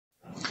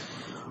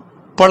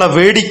பல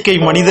வேடிக்கை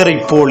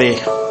மனிதரைப் போலே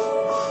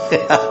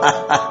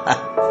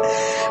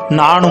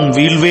நானும்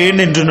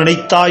வீழ்வேன் என்று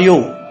நினைத்தாயோ?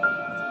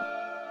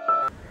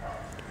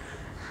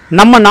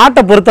 நம்ம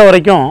நாட்டை பொறுத்த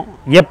வரைக்கும்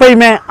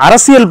எப்பயுமே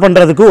அரசியல்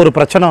பண்ணுறதுக்கு ஒரு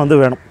பிரச்சனை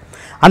வேணும்.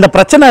 அந்த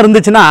பிரச்சனை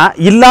இருந்துச்சுன்னா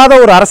இல்லாத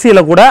ஒரு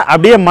அரசியலை கூட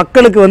அப்படியே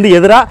மக்களுக்கு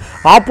எதிராக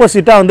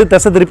ஆப்போசிட்டாக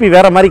திசை திருப்பி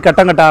வேறு மாதிரி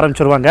கட்டம் கட்ட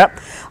ஆரம்பிச்சிருவாங்க.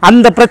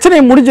 அந்த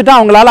பிரச்சனையை முடிஞ்சுட்டா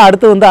அவங்களால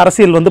அடுத்து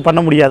அரசியல்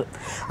பண்ண முடியாது.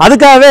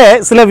 அதுக்காகவே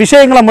சில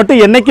விஷயங்களை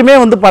மட்டும் என்றைக்குமே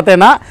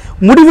பார்த்தேன்னா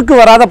முடிவுக்கு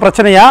வராத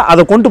பிரச்சனையாக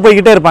அதை கொண்டு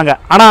போய்கிட்டே இருப்பாங்க.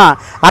 ஆனால்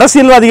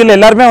அரசியல்வாதிகள்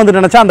எல்லாருமே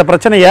நினச்சா அந்த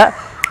பிரச்சனையை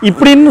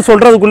இப்படின்னு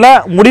சொல்கிறதுக்குள்ள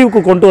முடிவுக்கு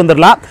கொண்டு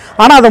வந்துடலாம்.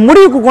 ஆனால் அதை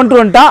முடிவுக்கு கொண்டு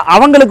வந்துட்டா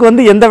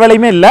அவங்களுக்கு எந்த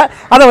வேலையுமே இல்லை,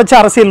 அதை வச்சு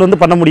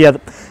அரசியல் பண்ண முடியாது.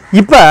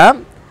 இப்போ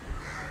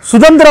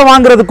சுதந்திரம்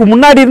வாங்குறதுக்கு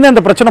முன்னாடி இருந்து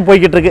அந்த பிரச்சனை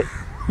போய்கிட்டு இருக்கு.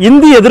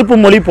 இந்தி எதிர்ப்பு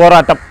மொழி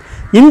போராட்டம்,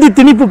 இந்தி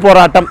திணிப்பு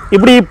போராட்டம்,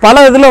 இப்படி பல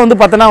இதில்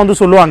பார்த்தோன்னா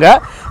சொல்லுவாங்க.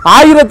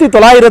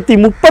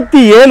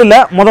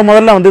 1937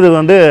 முதல்ல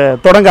இது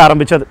தொடங்க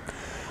ஆரம்பித்தது.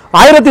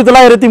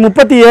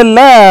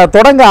 1937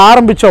 தொடங்க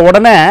ஆரம்பித்த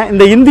உடனே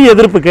இந்த இந்தி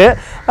எதிர்ப்புக்கு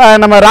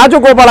நம்ம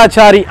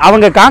ராஜகோபாலாச்சாரி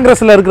அவங்க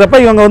காங்கிரஸில் இருக்கிறப்ப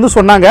இவங்க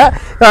சொன்னாங்க,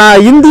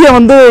 இந்தியை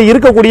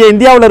இருக்கக்கூடிய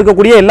இந்தியாவில்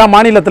இருக்கக்கூடிய எல்லா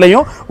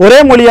மாநிலத்திலையும் ஒரே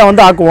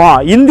மொழியாக ஆக்குவோம்,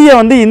 இந்தியை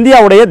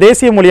இந்தியாவுடைய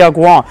தேசிய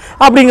மொழியாக்குவோம்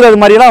அப்படிங்கிறது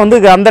மாதிரிலாம்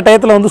அந்த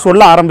டயத்தில்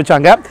சொல்ல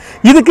ஆரம்பித்தாங்க.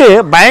 இதுக்கு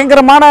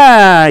பயங்கரமான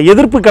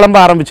எதிர்ப்பு கிளம்ப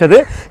ஆரம்பித்தது.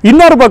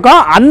 இன்னொரு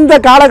பக்கம் அந்த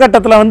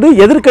காலகட்டத்தில்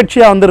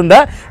எதிர்கட்சியாக வந்திருந்த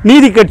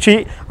நீதி கட்சி,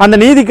 அந்த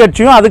நீதி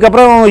கட்சியும்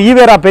அதுக்கப்புறம்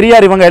ஈவேரா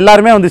பெரியார் இவங்க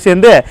எல்லாருமே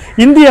சேர்ந்து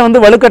இந்தியை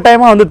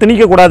வலுக்கட்டாயமாக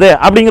திணிக்கக்கூடாது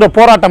அப்படிங்கிற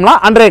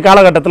போராட்டம்லாம் அன்றைய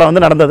காலகட்டத்தில்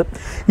நடந்தது.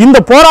 இந்த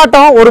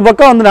போராட்டம் ஒரு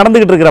பக்கம்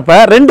நடந்துகிட்டு இருக்கிறப்ப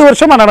 2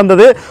 வருஷமா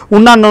நடந்தது.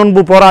 உண்ணான்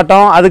நோன்பு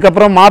போராட்டம்,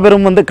 அதுக்கப்புறம்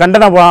மாபெரும்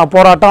கண்டன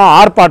போராட்டம்,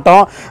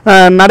 ஆர்ப்பாட்டம்,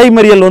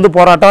 நடைமறியல்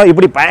போராட்டம்,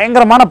 இப்படி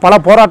பயங்கரமான பல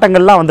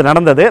போராட்டங்கள்லாம்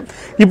நடந்தது.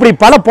 இப்படி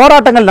பல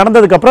போராட்டங்கள்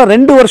நடந்ததுக்கு அப்புறம்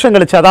 2 வருஷம்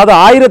கழிச்சு, அதாவது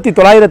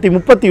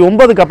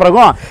 1939க்கு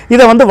அப்புறம்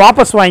இதை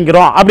வாபஸ்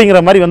வாங்கிக்கிறோம்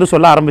அப்படிங்கிற மாதிரி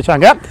சொல்ல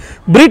ஆரம்பிச்சாங்க.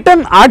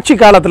 பிரிட்டன் ஆட்சி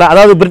காலத்தில்,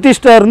 அதாவது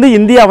பிரிட்டிஷ்ல இருந்து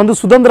இந்தியா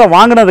சுதந்திரம்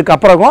வாங்கினதுக்கு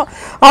அப்புறம்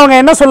அவங்க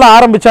என்ன சொல்ல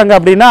ஆரம்பிச்சாங்க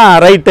அப்படின்னா,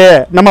 ரைட்டு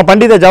நம்ம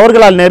பண்டித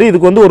ஜவஹர்லால் நேரு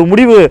இதுக்கு ஒரு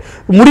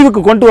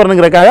முடிவுக்கு கொண்டு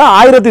வரணுங்கிறதுக்காக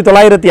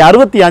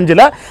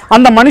 1965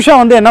 அந்த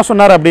மனுஷன் என்ன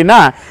சொன்னார் அப்படின்னா,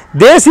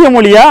 தேசிய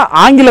மொழியா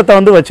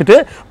ஆங்கிலத்தை வச்சுட்டு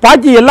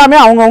பாக்கி எல்லாமே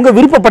அவங்கவுங்க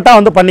விருப்பப்பட்டா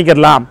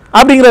பண்ணிக்கலாம்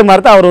அப்படிங்கிற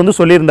மாதிரி தான் அவர்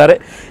சொல்லியிருந்தாரு.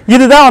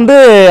 இதுதான்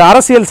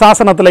அரசியல்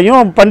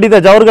சாசனத்திலையும்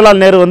பண்டித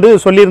ஜவஹர்லால் நேரு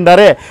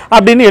சொல்லியிருந்தாரு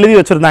அப்படின்னு எழுதி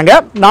வச்சிருந்தாங்க.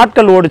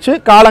 நாட்கள் ஓடிச்சு,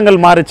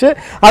 காலங்கள் மாறிச்சு.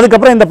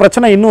 அதுக்கப்புறம் இந்த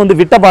பிரச்சனை இன்னும்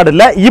விட்டபாடு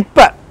இல்லை.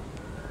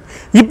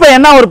 இப்போ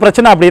என்ன ஒரு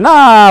பிரச்சனை அப்படின்னா,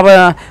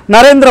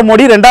 நரேந்திர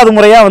மோடி 2வது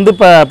முறையாக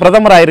இப்போ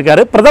பிரதமர்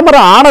ஆயிருக்காரு. பிரதமர்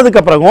ஆனதுக்கு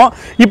அப்புறமும்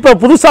இப்போ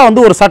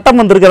புதுசாக ஒரு சட்டம்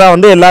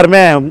வந்திருக்கிறதா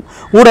எல்லாருமே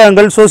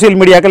ஊடகங்கள், சோசியல்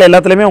மீடியாக்கள்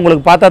எல்லாத்துலேயுமே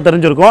உங்களுக்கு பார்த்தா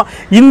தெரிஞ்சிருக்கும்.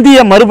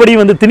 இந்திய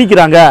மறுபடியும்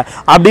திணிக்கிறாங்க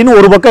அப்படின்னு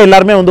ஒரு பக்கம்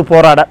எல்லாருமே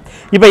போராட.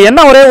 இப்போ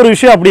என்ன ஒரே ஒரு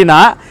விஷயம்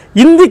அப்படின்னா,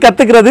 இந்தி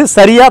கற்றுக்கிறது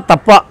சரியா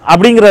தப்பா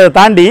அப்படிங்கிறத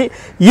தாண்டி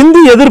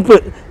இந்தி எதிர்ப்பு,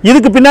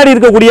 இதுக்கு பின்னாடி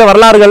இருக்கக்கூடிய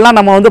வரலாறுகள்லாம்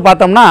நம்ம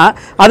பார்த்தோம்னா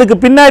அதுக்கு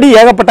பின்னாடி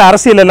ஏகப்பட்ட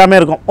அரசியல் எல்லாமே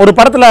இருக்கும். ஒரு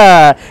படத்தில்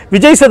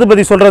விஜய்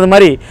சேதுபதி சொல்கிறது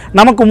மாதிரி,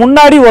 நமக்கு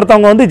முன்னாடி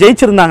ஒருத்தவங்க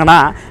ஜெயிச்சிருந்தாங்கன்னா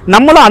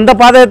நம்மளும் அந்த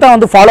பாதையை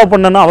தான் ஃபாலோ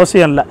பண்ணணும்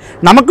அவசியம் இல்லை,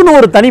 நமக்குன்னு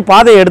ஒரு தனி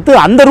பாதையை எடுத்து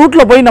அந்த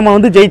ரூட்டில் போய் நம்ம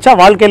ஜெயிச்சா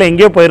வாழ்க்கையில்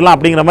எங்கேயோ போயிடலாம்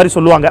அப்படிங்கிற மாதிரி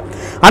சொல்லுவாங்க.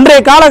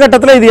 அன்றைய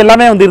காலகட்டத்தில் இது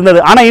எல்லாமே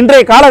இருந்தது. ஆனால்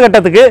இன்றைய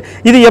காலகட்டத்துக்கு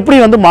இது எப்படி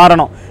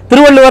மாறணும்?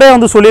 திருவள்ளுவரே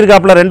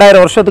சொல்லியிருக்காப்புல 2000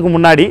 வருஷத்துக்கு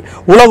முன்னாடி,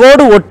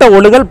 உலகோடு ஒட்ட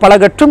ஒழுகல்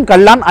பலகற்றும்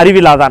கல்லான்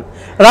அறிவிலாதான்.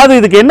 அதாவது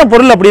இதுக்கு என்ன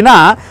பொருள் அப்படின்னா,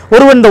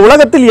 ஒருவன் இந்த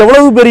உலகத்தில்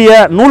எவ்வளவு பெரிய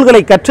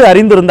நூல்களை கற்று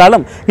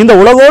அறிந்திருந்தாலும் இந்த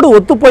உலகோடு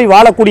ஒத்துப்போய்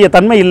வாழக்கூடிய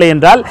தன்மை இல்லை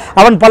என்றால்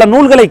அவன் பல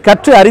நூல்களை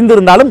கற்று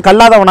அறிந்திருந்தாலும்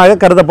கல்லாதவனாக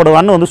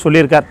கருதப்படுவான்னு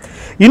சொல்லியிருக்கார்.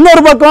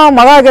 இன்னொரு பக்கம்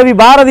மகாகவி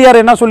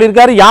பாரதியார் என்ன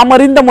சொல்லியிருக்காரு,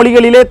 யாமறிந்த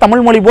மொழிகளிலே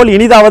தமிழ் மொழி போல்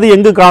இனிதாவது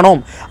எங்கு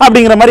காணோம்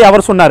அப்படிங்கிற மாதிரி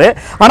அவர் சொன்னார்.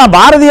 ஆனால்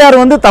பாரதியார்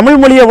தமிழ்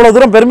மொழியை எவ்வளவு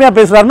தூரம் பெருமையாக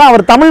பேசுறாருன்னா,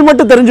 அவர் தமிழ்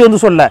மட்டும்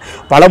தெரிஞ்சு சொல்ல,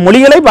 பல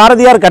மொழிகளை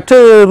பாரதியார் கற்று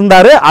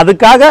இருந்தாரு.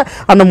 அதுக்காக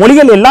அந்த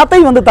மொழிகள்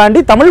எல்லாத்தையும் தாண்டி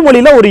தமிழ்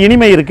மொழியில ஒரு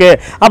இனிமை இருக்கு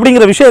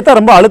அப்படிங்கிற விஷயத்தை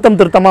ரொம்ப அழுத்தம்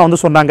திருத்தமா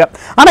சொன்னாங்க.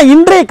 ஆனா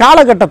இன்றைய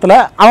காலகட்டத்தில்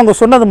அவங்க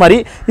சொன்னது மாதிரி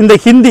இந்த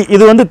ஹிந்தி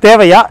இது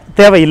தேவையா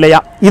தேவையில்லையா,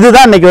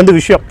 இதுதான் இன்னைக்கு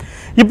விஷயம்.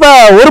 இப்போ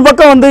ஒரு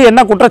பக்கம்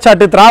என்ன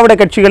குற்றச்சாட்டு, திராவிட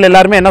கட்சிகள்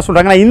எல்லாருமே என்ன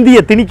சொல்றாங்கன்னா,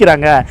 இந்தியை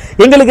திணிக்கிறாங்க,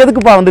 எங்களுக்கு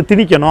எதுக்குப்பா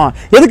திணிக்கணும்,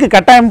 எதுக்கு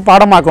கட்டாயம்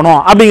பாடமாக்கணும்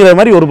அப்படிங்கிற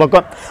மாதிரி ஒரு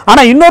பக்கம்.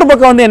 ஆனால் இன்னொரு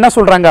பக்கம் என்ன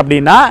சொல்றாங்க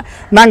அப்படின்னா,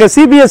 நாங்கள்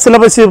சிபிஎஸ்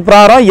சிலபஸ்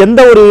பிரகாரம்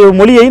எந்த ஒரு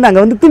மொழியை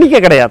நாங்கள்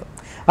திணிக்க கிடையாது.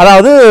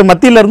 அதாவது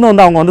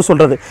மத்தியிலிருந்து அவங்க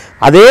சொல்றது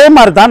அதே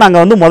மாதிரி தான்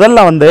நாங்கள்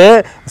முதல்ல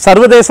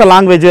சர்வதேச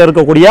லாங்குவேஜ்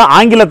இருக்கக்கூடிய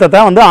ஆங்கிலத்தை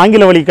தான்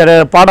ஆங்கில வழி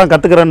பாடம்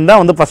கற்றுக்கிறேன்னு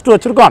தான் ஃபஸ்ட்டு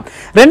வச்சுருக்கோம்.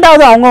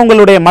 2வது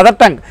அவங்களுடைய மதர்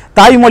டங்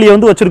தாய்மொழியை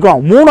வச்சுருக்கோம்.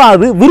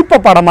 3வது விருப்ப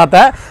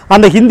பாடமாக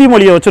அந்த ஹிந்தி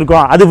மொழியை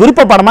வச்சுருக்கோம். அது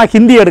விருப்ப பாடமாக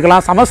ஹிந்தி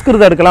எடுக்கலாம்,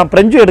 சமஸ்கிருதம் எடுக்கலாம்,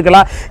 பிரெஞ்சு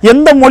எடுக்கலாம்,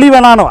 எந்த மொழி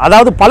வேணாலும்,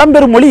 அதாவது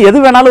பழம்பெரும் மொழி எது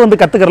வேணாலும்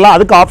கற்றுக்கலாம்,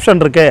 அதுக்கு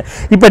ஆப்ஷன் இருக்குது.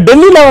 இப்போ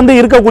டெல்லியில்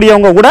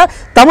இருக்கக்கூடியவங்க கூட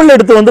தமிழ்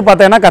எடுத்து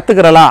பார்த்தீங்கன்னா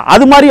கற்றுக்கிறலாம்,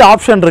 அது மாதிரி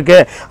ஆப்ஷன்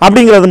இருக்குது.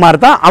 அப்படிங்கிறது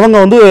மாதிரி தான் அவங்க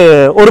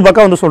ஒரு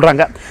பக்கம் வந்து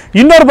சொல்றாங்க.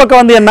 இன்னொரு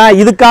பக்கம் வந்து என்ன,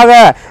 இதுக்காக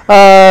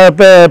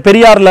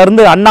பெரியார்ல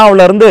இருந்து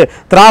அண்ணாவுல இருந்து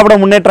திராவிட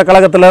முன்னேற்ற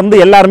கழகத்துல இருந்து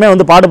எல்லாருமே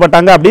வந்து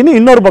பாடுபட்டாங்க அப்படின்னு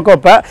இன்னொரு பக்கம்.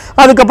 இப்ப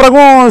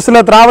அதுக்கப்புறம்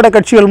சில திராவிட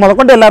கட்சிகள்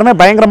முதற்கொண்டு எல்லாருமே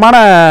பயங்கரமான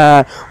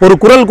ஒரு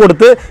குரல்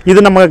கொடுத்து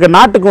இது நமக்கு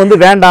நாட்டுக்கு வந்து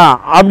வேண்டாம்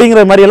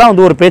அப்படிங்கிற மாதிரி எல்லாம்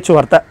வந்து ஒரு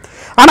பேச்சுவார்த்தை.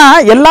 ஆனா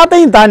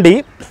எல்லாத்தையும் தாண்டி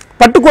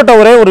பட்டுக்கோட்டை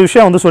ஒரே ஒரு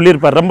விஷயம் வந்து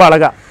சொல்லியிருப்பார் ரொம்ப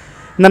அழகா.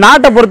 இந்த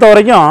நாட்டை பொறுத்த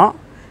வரைக்கும்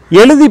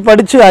எழுதி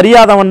படிச்சு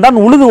அறியாதவன் தான்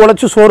உழுது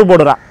உழைச்சு சோறு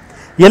போடுறான்,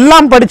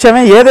 எல்லாம்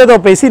படித்தவன் ஏதேதோ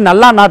பேசி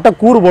நல்லா நாட்டை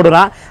கூறு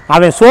போடுறான்,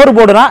 அவன் சோறு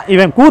போடுறான்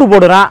இவன் கூறு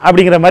போடுறான்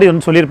அப்படிங்கிற மாதிரி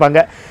வந்து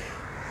சொல்லியிருப்பாங்க.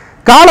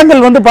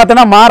 காலங்கள் வந்து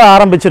பார்த்தோன்னா மாற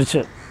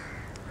ஆரம்பிச்சிருச்சு,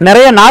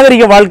 நிறைய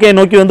நாகரிக வாழ்க்கையை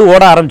நோக்கி வந்து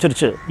ஓட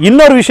ஆரம்பிச்சிருச்சு.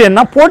 இன்னொரு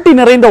விஷயம்னா போட்டி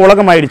நிறைந்த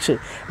உலகம் ஆயிடுச்சு.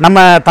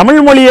 நம்ம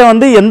தமிழ் மொழியை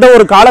வந்து எந்த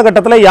ஒரு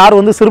காலகட்டத்தில் யார்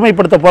வந்து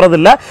சிறுமைப்படுத்த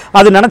போகிறதில்ல,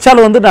 அது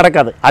நினச்சாலும் வந்து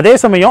நடக்காது. அதே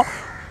சமயம்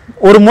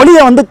ஒரு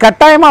மொழியை வந்து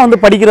கட்டாயமாக வந்து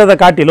படிக்கிறத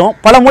காட்டிலும்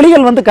பல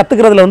மொழிகள் வந்து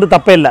கற்றுக்கிறதுல வந்து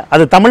தப்பே இல்லை.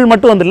 அது தமிழ்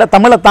மட்டும் வந்து இல்லை,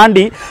 தமிழை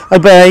தாண்டி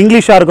இப்போ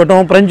இங்கிலீஷாக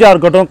இருக்கட்டும், பிரெஞ்சாக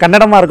இருக்கட்டும்,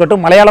 கன்னடமாக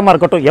இருக்கட்டும், மலையாளமாக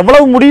இருக்கட்டும்,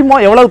 எவ்வளவு முடியுமோ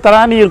எவ்வளவு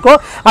தராணி இருக்கோ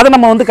அதை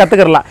நம்ம வந்து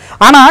கற்றுக்கிறலாம்.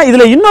 ஆனால்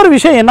இதில் இன்னொரு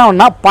விஷயம்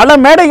என்னன்னா, பல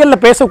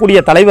மேடைகளில்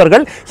பேசக்கூடிய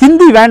தலைவர்கள்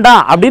ஹிந்தி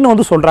வேண்டாம் அப்படின்னு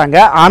வந்து சொல்கிறாங்க.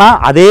 ஆனால்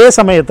அதே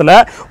சமயத்தில்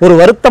ஒரு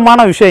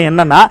வருத்தமான விஷயம்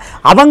என்னன்னா,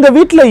 அவங்க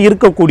வீட்டில்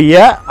இருக்கக்கூடிய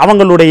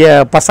அவங்களுடைய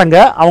பசங்க,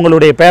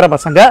 அவங்களுடைய பேர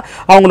பசங்க,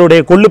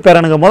 அவங்களுடைய கொள்ளு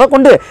பேரனுங்க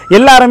முதற்கொண்டு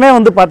எல்லாருமே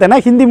வந்து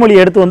பார்த்தீங்கன்னா ஹிந்தி மொழி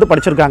எடுத்து வந்து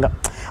படிச்சிருக்காங்க.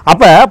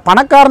 அப்ப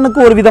பணக்காரனுக்கு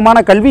ஒரு விதமான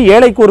கல்வி,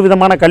 ஏழைக்கு ஒரு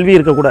விதமான கல்வி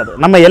இருக்கக்கூடாது.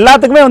 நம்ம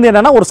எல்லாத்துக்குமே வந்து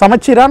என்னன்னா ஒரு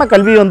சமச்சீரான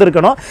கல்வி வந்து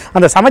இருக்கணும்.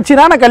 அந்த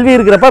சமச்சீரான கல்வி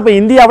இருக்கிறப்ப இப்போ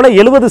இந்தியாவில்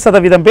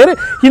 70% பேர்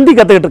ஹிந்தி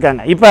கற்றுக்கிட்டு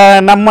இருக்காங்க. இப்போ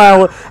நம்ம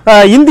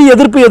இந்தி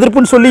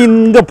எதிர்ப்புன்னு சொல்லி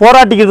இங்கே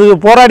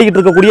போராடிக்கிட்டு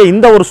இருக்கக்கூடிய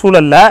இந்த ஒரு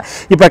சூழல்ல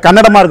இப்போ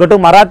கன்னடமாக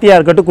இருக்கட்டும், மராத்தியா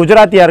இருக்கட்டும்,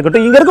 குஜராத்தியா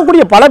இருக்கட்டும், இங்கே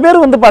இருக்கக்கூடிய பல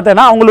பேர் வந்து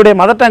பார்த்தீங்கன்னா அவங்களுடைய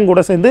மதர் டங்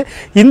கூட சேர்ந்து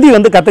ஹிந்தி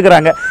வந்து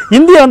கற்றுக்கிறாங்க.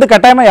 ஹிந்தியை வந்து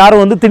கட்டாயமாக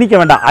யாரும் வந்து திணிக்க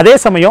வேண்டாம். அதே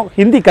சமயம்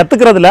ஹிந்தி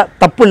கற்றுக்கிறதுல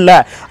தப்பு இல்லை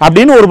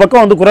அப்படின்னு ஒரு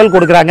பக்கம் வந்து குரல்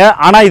கொடுக்குறாங்க.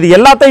 ஆனால் இது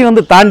எல்லாத்தையும்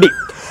வந்து தாண்டி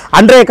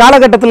அன்றைய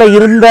காலகட்டத்தில்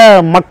இருந்த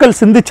மக்கள்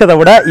சிந்திச்சதை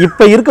விட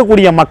இப்போ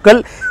இருக்கக்கூடிய மக்கள்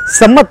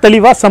செம்ம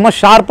தெளிவாக செம்ம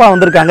ஷார்ப்பாக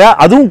வந்திருக்காங்க.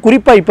 அதுவும்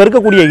குறிப்பாக இப்போ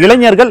இருக்கக்கூடிய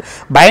இளைஞர்கள்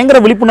பயங்கர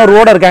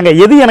விழிப்புணர்வோடு இருக்காங்க.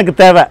 எது எனக்கு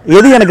தேவை,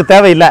 எது எனக்கு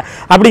தேவையில்லை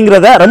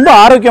அப்படிங்கிறத ரொம்ப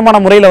ஆரோக்கியமான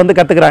முறையில் வந்து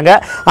கற்றுக்குறாங்க.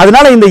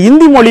 அதனால இந்த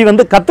இந்தி மொழி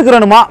வந்து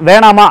கற்றுக்கிறணுமா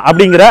வேணாமா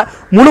அப்படிங்கிற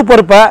முழு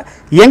பொறுப்பை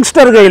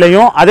யங்ஸ்டர்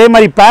கையிலையும் அதே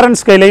மாதிரி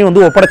பேரண்ட்ஸ் கையிலையும்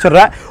வந்து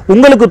ஒப்படைச்சிடுறேன்.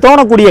 உங்களுக்கு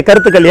தோணக்கூடிய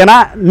கருத்துக்கள், ஏன்னா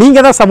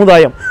நீங்கள் தான்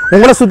சமுதாயம்,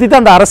 உங்களை சுற்றி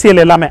தான் அந்த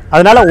அரசியல் எல்லாமே.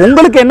 அதனால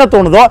உங்களுக்கு என்ன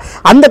தோணுதோ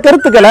அந்த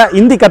கருத்துக்களை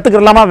இந்தி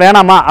கற்றுக்கலாமா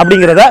வேணாமா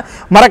அப்படிங்கிறத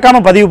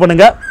மறக்காமல் பதிவு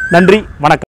பண்ணுங்க. நன்றி, வணக்கம்.